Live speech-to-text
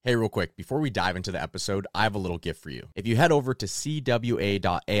Hey, real quick, before we dive into the episode, I have a little gift for you. If you head over to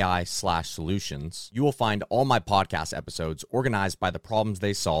cwa.ai/solutions, you will find all my podcast episodes organized by the problems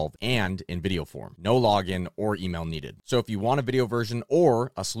they solve and in video form. No login or email needed. So if you want a video version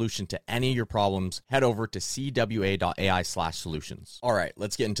or a solution to any of your problems, head over to cwa.ai/solutions. All right,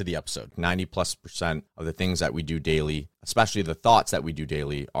 let's get into the episode. 90+% of the things that we do daily, especially the thoughts that we do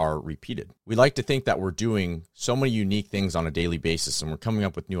daily, are repeated. We like to think that we're doing so many unique things on a daily basis and we're coming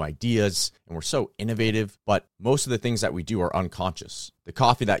up with new ideas and we're so innovative, but most of the things that we do are unconscious. The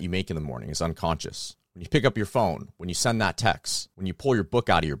coffee that you make in the morning is unconscious. When you pick up your phone, when you send that text, when you pull your book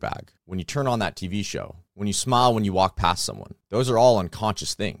out of your bag, when you turn on that TV show, when you smile when you walk past someone, those are all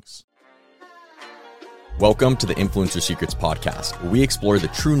unconscious things. Welcome to the Influencer Secrets Podcast, where we explore the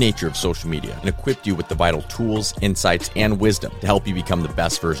true nature of social media and equip you with the vital tools, insights, and wisdom to help you become the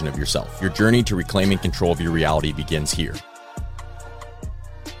best version of yourself. Your journey to reclaiming control of your reality begins here.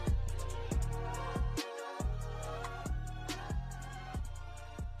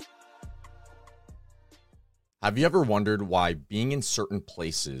 Have you ever wondered why being in certain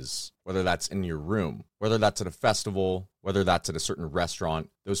places, whether that's in your room, whether that's at a festival, whether that's at a certain restaurant,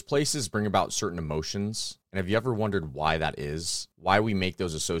 those places bring about certain emotions? And have you ever wondered why that is? Why we make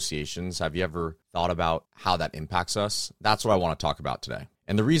those associations? Have you ever thought about how that impacts us? That's what I want to talk about today.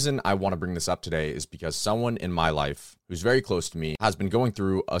 And the reason I want to bring this up today is because someone in my life who's very close to me has been going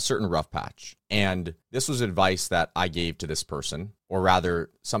through a certain rough patch. And this was advice that I gave to this person, or rather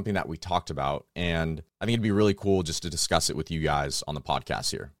something that we talked about. And I think it'd be really cool just to discuss it with you guys on the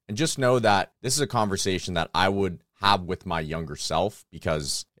podcast here. And just know that this is a conversation that I would have with my younger self,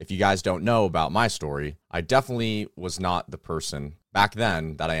 because if you guys don't know about my story, I definitely was not the person back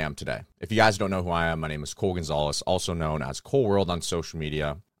then that I am today. If you guys don't know who I am, my name is Cole Gonzalez, also known as Cole World on social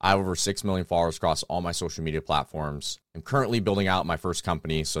media. I have over 6 million followers across all my social media platforms. I'm currently building out my first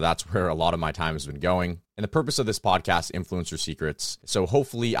company, so that's where a lot of my time has been going. And the purpose of this podcast, Influencer Secrets, so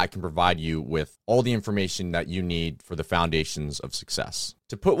hopefully I can provide you with all the information that you need for the foundations of success.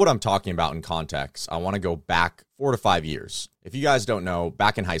 To put what I'm talking about in context, I want to go back 4 to 5 years. If you guys don't know,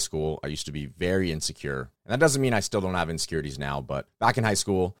 back in high school, I used to be very insecure. And that doesn't mean I still don't have insecurities now, but back in high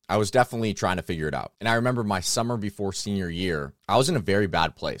school, I was definitely trying to figure it out. And I remember my summer before senior year, I was in a very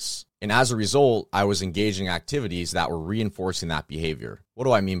bad place. And as a result, I was engaging activities that were reinforcing that behavior. What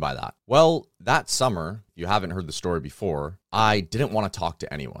do I mean by that? Well, that summer, if you haven't heard the story before, I didn't want to talk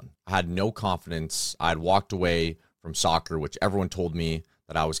to anyone. I had no confidence. I had walked away from soccer, which everyone told me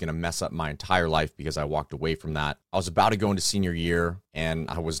that I was going to mess up my entire life because I walked away from that. I was about to go into senior year and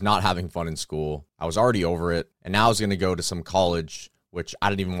I was not having fun in school. I was already over it. And now I was going to go to some college, which I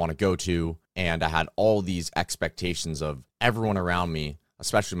didn't even want to go to. And I had all these expectations of everyone around me,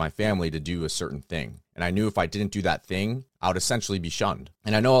 especially my family, to do a certain thing. And I knew if I didn't do that thing, I would essentially be shunned.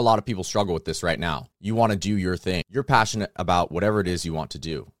 And I know a lot of people struggle with this right now. You want to do your thing. You're passionate about whatever it is you want to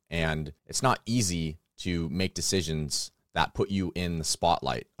do. And it's not easy to make decisions that put you in the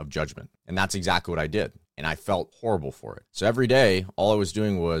spotlight of judgment. And that's exactly what I did. And I felt horrible for it. So every day, all I was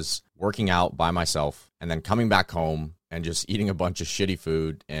doing was working out by myself and then coming back home and just eating a bunch of shitty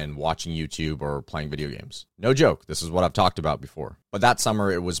food and watching YouTube or playing video games. No joke. This is what I've talked about before. But that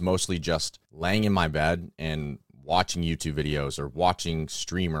summer, it was mostly just laying in my bed and watching YouTube videos or watching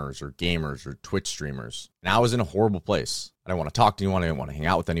streamers or gamers or Twitch streamers. And I was in a horrible place. I didn't want to talk to anyone. I didn't want to hang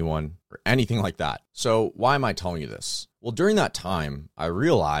out with anyone or anything like that. So why am I telling you this? Well, during that time, I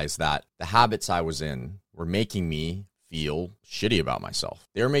realized that the habits I was in were making me feel shitty about myself.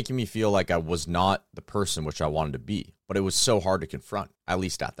 They were making me feel like I was not the person which I wanted to be, but it was so hard to confront, at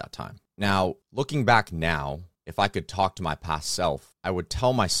least at that time. Now, looking back now, if I could talk to my past self, I would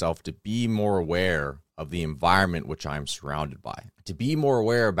tell myself to be more aware of the environment which I am surrounded by, to be more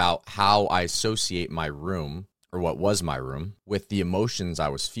aware about how I associate my room, or what was my room, with the emotions I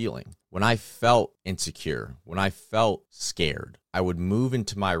was feeling. When I felt insecure, when I felt scared, I would move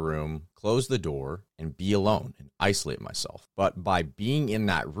into my room, close the door, and be alone and isolate myself. But by being in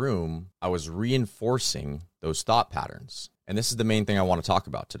that room, I was reinforcing those thought patterns. And this is the main thing I want to talk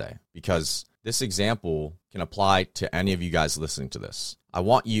about today, because this example can apply to any of you guys listening to this. I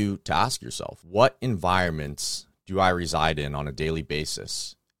want you to ask yourself, what environments do I reside in on a daily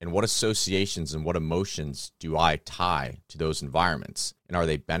basis? And what associations and what emotions do I tie to those environments? And are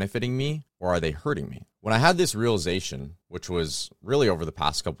they benefiting me or are they hurting me? When I had this realization, which was really over the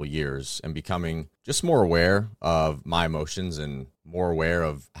past couple of years, and becoming just more aware of my emotions and more aware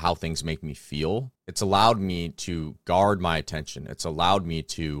of how things make me feel, it's allowed me to guard my attention. It's allowed me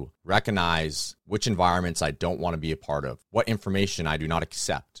to recognize which environments I don't want to be a part of, what information I do not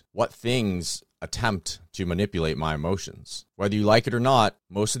accept, what things attempt to manipulate my emotions. Whether you like it or not,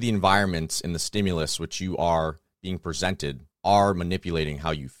 most of the environments in the stimulus which you are being presented are manipulating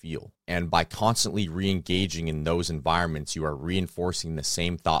how you feel. And by constantly re-engaging in those environments, you are reinforcing the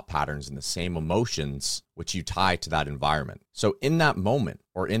same thought patterns and the same emotions which you tie to that environment. So in that moment,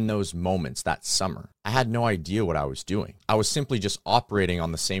 or in those moments that summer, I had no idea what I was doing. I was simply just operating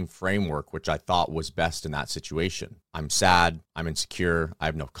on the same framework which I thought was best in that situation. I'm sad, I'm insecure, I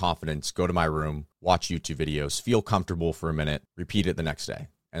have no confidence, go to my room, watch YouTube videos, feel comfortable for a minute, repeat it the next day.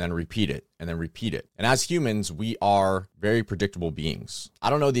 And then repeat it, and then repeat it. And as humans, we are very predictable beings. I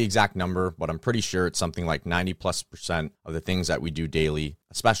don't know the exact number, but I'm pretty sure it's something like 90+% of the things that we do daily,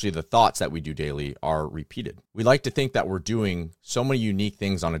 especially the thoughts that we do daily, are repeated. We like to think that we're doing so many unique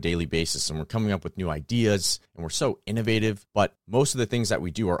things on a daily basis, and we're coming up with new ideas, and we're so innovative, but most of the things that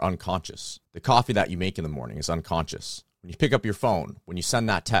we do are unconscious. The coffee that you make in the morning is unconscious. When you pick up your phone, when you send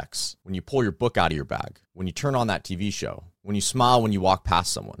that text, when you pull your book out of your bag, when you turn on that TV show, when you smile when you walk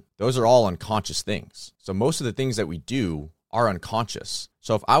past someone, those are all unconscious things. So most of the things that we do are unconscious.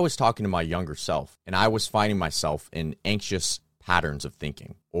 So if I was talking to my younger self and I was finding myself in anxious patterns of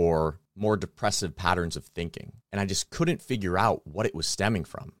thinking or more depressive patterns of thinking, and I just couldn't figure out what it was stemming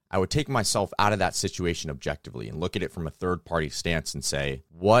from, I would take myself out of that situation objectively and look at it from a third-party stance and say,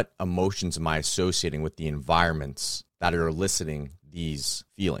 what emotions am I associating with the environments that are eliciting these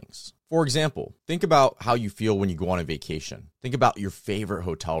feelings? For example, think about how you feel when you go on a vacation. Think about your favorite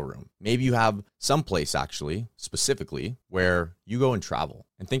hotel room. Maybe you have some place actually, specifically, where you go and travel.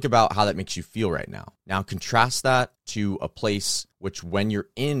 And think about how that makes you feel right now. Now contrast that to a place which when you're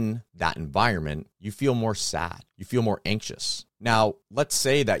in that environment, you feel more sad. You feel more anxious. Now, let's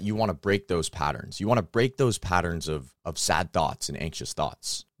say that you want to break those patterns. You want to break those patterns of sad thoughts and anxious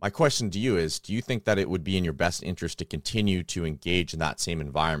thoughts. My question to you is, do you think that it would be in your best interest to continue to engage in that same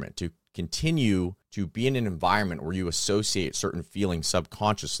environment, to continue to be in an environment where you associate certain feelings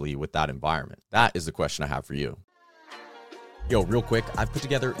subconsciously with that environment? That is the question I have for you. Yo, real quick, I've put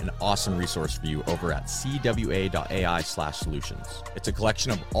together an awesome resource for you over at cwa.ai/solutions. It's a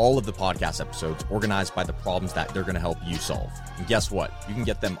collection of all of the podcast episodes organized by the problems that they're going to help you solve. And guess what? You can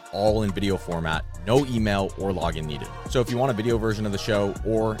get them all in video format, no email or login needed. So if you want a video version of the show,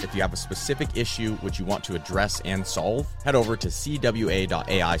 or if you have a specific issue which you want to address and solve, head over to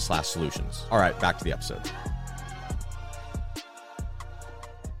cwa.ai/solutions. All right, back to the episode.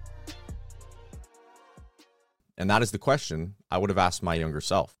 And that is the question I would have asked my younger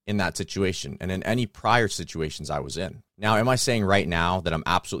self in that situation and in any prior situations I was in. Now, am I saying right now that I'm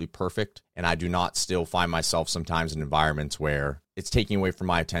absolutely perfect and I do not still find myself sometimes in environments where it's taking away from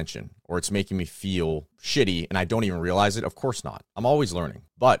my attention or it's making me feel shitty and I don't even realize it? Of course not. I'm always learning.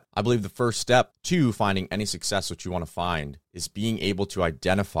 But I believe the first step to finding any success which you want to find is being able to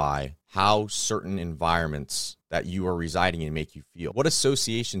identify how certain environments that you are residing in make you feel. What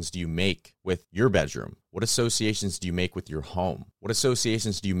associations do you make with your bedroom? What associations do you make with your home? What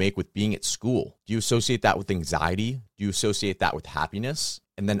associations do you make with being at school? Do you associate that with anxiety? Do you associate that with happiness?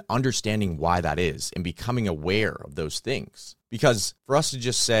 And then understanding why that is and becoming aware of those things. Because for us to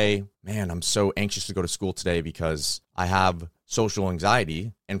just say, man, I'm so anxious to go to school today because I have social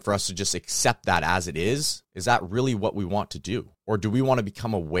anxiety, and for us to just accept that as it is that really what we want to do? Or do we want to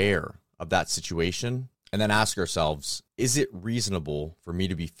become aware of that situation and then ask ourselves, is it reasonable for me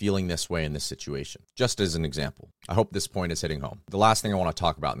to be feeling this way in this situation? Just as an example. I hope this point is hitting home. The last thing I want to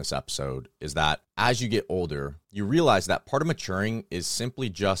talk about in this episode is that as you get older, you realize that part of maturing is simply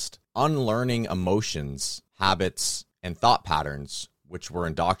just unlearning emotions, habits, and thought patterns which were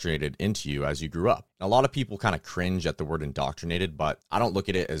indoctrinated into you as you grew up. And a lot of people kind of cringe at the word indoctrinated, but I don't look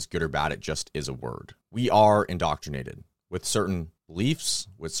at it as good or bad. It just is a word. We are indoctrinated with certain beliefs,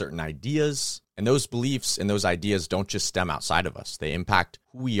 with certain ideas, and those beliefs and those ideas don't just stem outside of us. They impact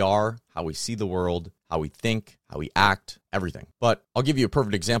who we are, how we see the world, how we think, how we act, everything. But I'll give you a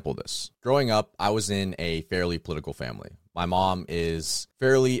perfect example of this. Growing up, I was in a fairly political family. My mom is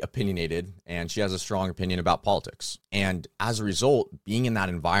fairly opinionated and she has a strong opinion about politics. And as a result, being in that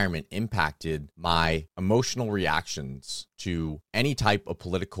environment impacted my emotional reactions to any type of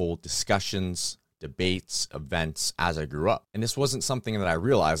political discussions, debates, events as I grew up. And this wasn't something that I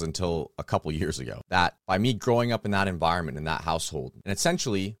realized until a couple years ago, that by me growing up in that environment, in that household, and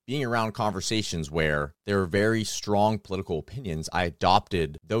essentially being around conversations where there are very strong political opinions, I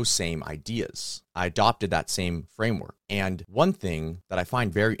adopted those same ideas. I adopted that same framework. And one thing that I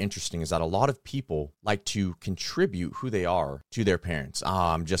find very interesting is that a lot of people like to contribute who they are to their parents.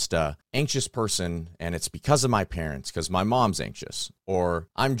 I'm just an anxious person and it's because of my parents, because my mom's anxious. Or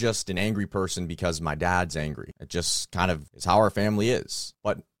I'm just an angry person because my dad's angry. It just kind of is how our family is.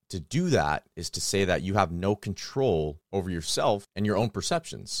 But to do that is to say that you have no control over yourself and your own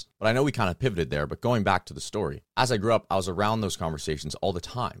perceptions. But I know we kind of pivoted there, but going back to the story, as I grew up, I was around those conversations all the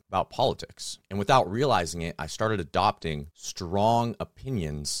time about politics. And without realizing it, I started adopting strong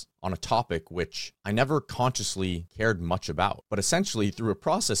opinions on a topic which I never consciously cared much about. But essentially, through a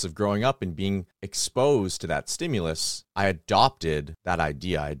process of growing up and being exposed to that stimulus, I adopted that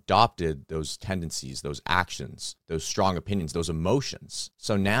idea. I adopted those tendencies, those actions, those strong opinions, those emotions.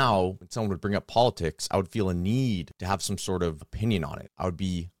 So now when someone would bring up politics, I would feel a need to have some sort of opinion on it. I would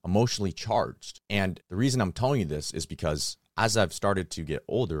be emotionally charged. And the reason I'm telling you this is because as I've started to get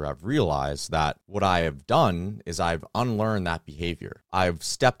older, I've realized that what I have done is I've unlearned that behavior. I've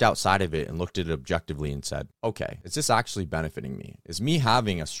stepped outside of it and looked at it objectively and said, okay, is this actually benefiting me? Is me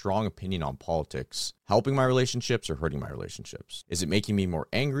having a strong opinion on politics helping my relationships or hurting my relationships? Is it making me more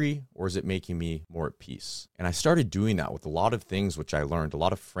angry or is it making me more at peace? And I started doing that with a lot of things which I learned, a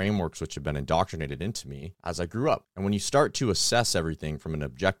lot of frameworks which have been indoctrinated into me as I grew up. And when you start to assess everything from an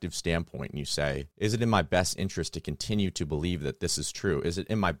objective standpoint and you say, is it in my best interest to continue to believe that this is true? Is it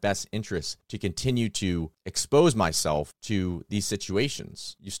in my best interest to continue to expose myself to these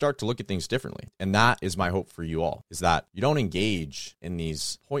situations? You start to look at things differently. And that is my hope for you all, is that you don't engage in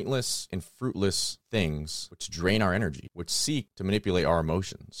these pointless and fruitless things which drain our energy, which seek to manipulate our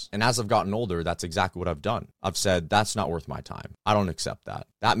emotions. And as I've gotten older, that's exactly what I've done. I've said, that's not worth my time. I don't accept that.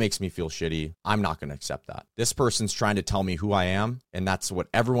 That makes me feel shitty. I'm not going to accept that. This person's trying to tell me who I am, and that's what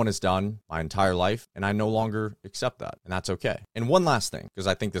everyone has done my entire life, and I no longer accept that, and that's okay. And one last thing, because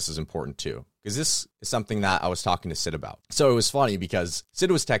I think this is important too, because this is something that I was talking to Sid about. So it was funny because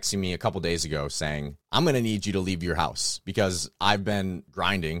Sid was texting me a couple days ago saying, I'm going to need you to leave your house because I've been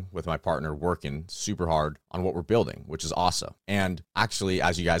grinding with my partner, working super hard on what we're building, which is awesome. And actually,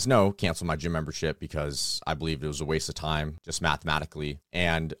 as you guys know, canceled my gym membership because I believed it was a waste of time, just mathematically.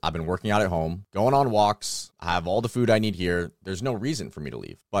 And I've been working out at home, going on walks. I have all the food I need here. There's no reason for me to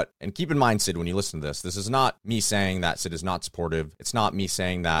leave. And keep in mind, Sid, when you listen to this is not me saying that Sid is not supportive. It's not me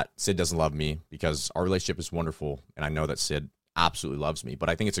saying that Sid doesn't love me, because our relationship is wonderful. And I know that Sid absolutely loves me, but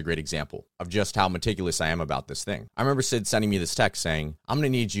I think it's a great example of just how meticulous I am about this thing. I remember Sid sending me this text saying, I'm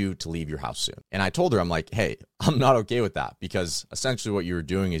going to need you to leave your house soon. And I told her, I'm like, hey, I'm not okay with that, because essentially what you were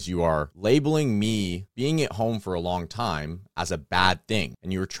doing is you are labeling me being at home for a long time as a bad thing.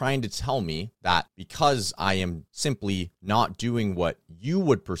 And you were trying to tell me that because I am simply not doing what you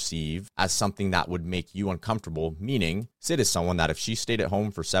would perceive as something that would make you uncomfortable, meaning Sid is someone that if she stayed at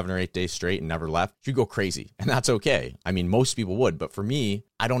home for 7 or 8 days straight and never left, she'd go crazy. And that's okay. I mean, most people would, but for me,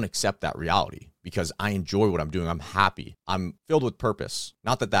 I don't accept that reality because I enjoy what I'm doing. I'm happy. I'm filled with purpose.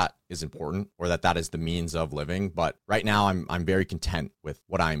 Not that that is important or that that is the means of living, but right now I'm very content with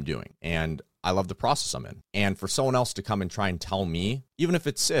what I'm doing. And I love the process I'm in. And for someone else to come and try and tell me, even if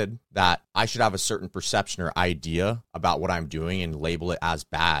it's Sid, that I should have a certain perception or idea about what I'm doing and label it as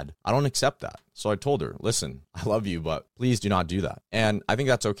bad, I don't accept that. So I told her, listen, I love you, but please do not do that. And I think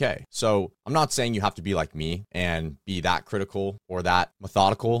that's okay. So I'm not saying you have to be like me and be that critical or that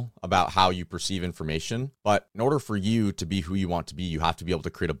methodical about how you perceive information. But in order for you to be who you want to be, you have to be able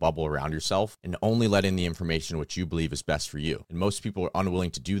to create a bubble around yourself and only let in the information which you believe is best for you. And most people are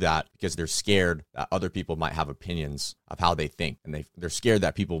unwilling to do that because they're scared that other people might have opinions of how they think. And they're scared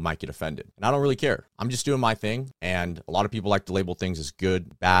that people might get offended. And I don't really care. I'm just doing my thing. And a lot of people like to label things as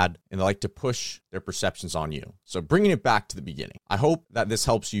good, bad, and they like to push their perceptions on you. So bringing it back to the beginning, I hope that this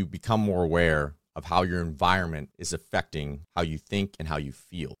helps you become more aware of how your environment is affecting how you think and how you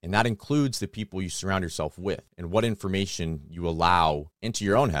feel. And that includes the people you surround yourself with and what information you allow into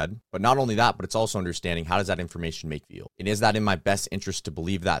your own head. But not only that, but it's also understanding, how does that information make you feel? And is that in my best interest to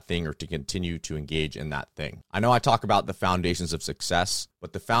believe that thing or to continue to engage in that thing? I know I talk about the foundations of success,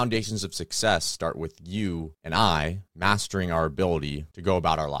 but the foundations of success start with you and I mastering our ability to go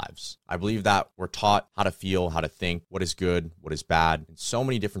about our lives. I believe that we're taught how to feel, how to think, what is good, what is bad, and so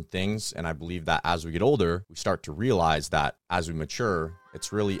many different things. And I believe that as we get older, we start to realize that as we mature,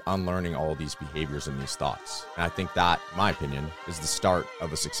 it's really unlearning all of these behaviors and these thoughts. And I think that, in my opinion, is the start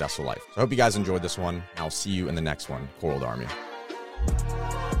of a successful life. So I hope you guys enjoyed this one. And I'll see you in the next one. Coiled Army.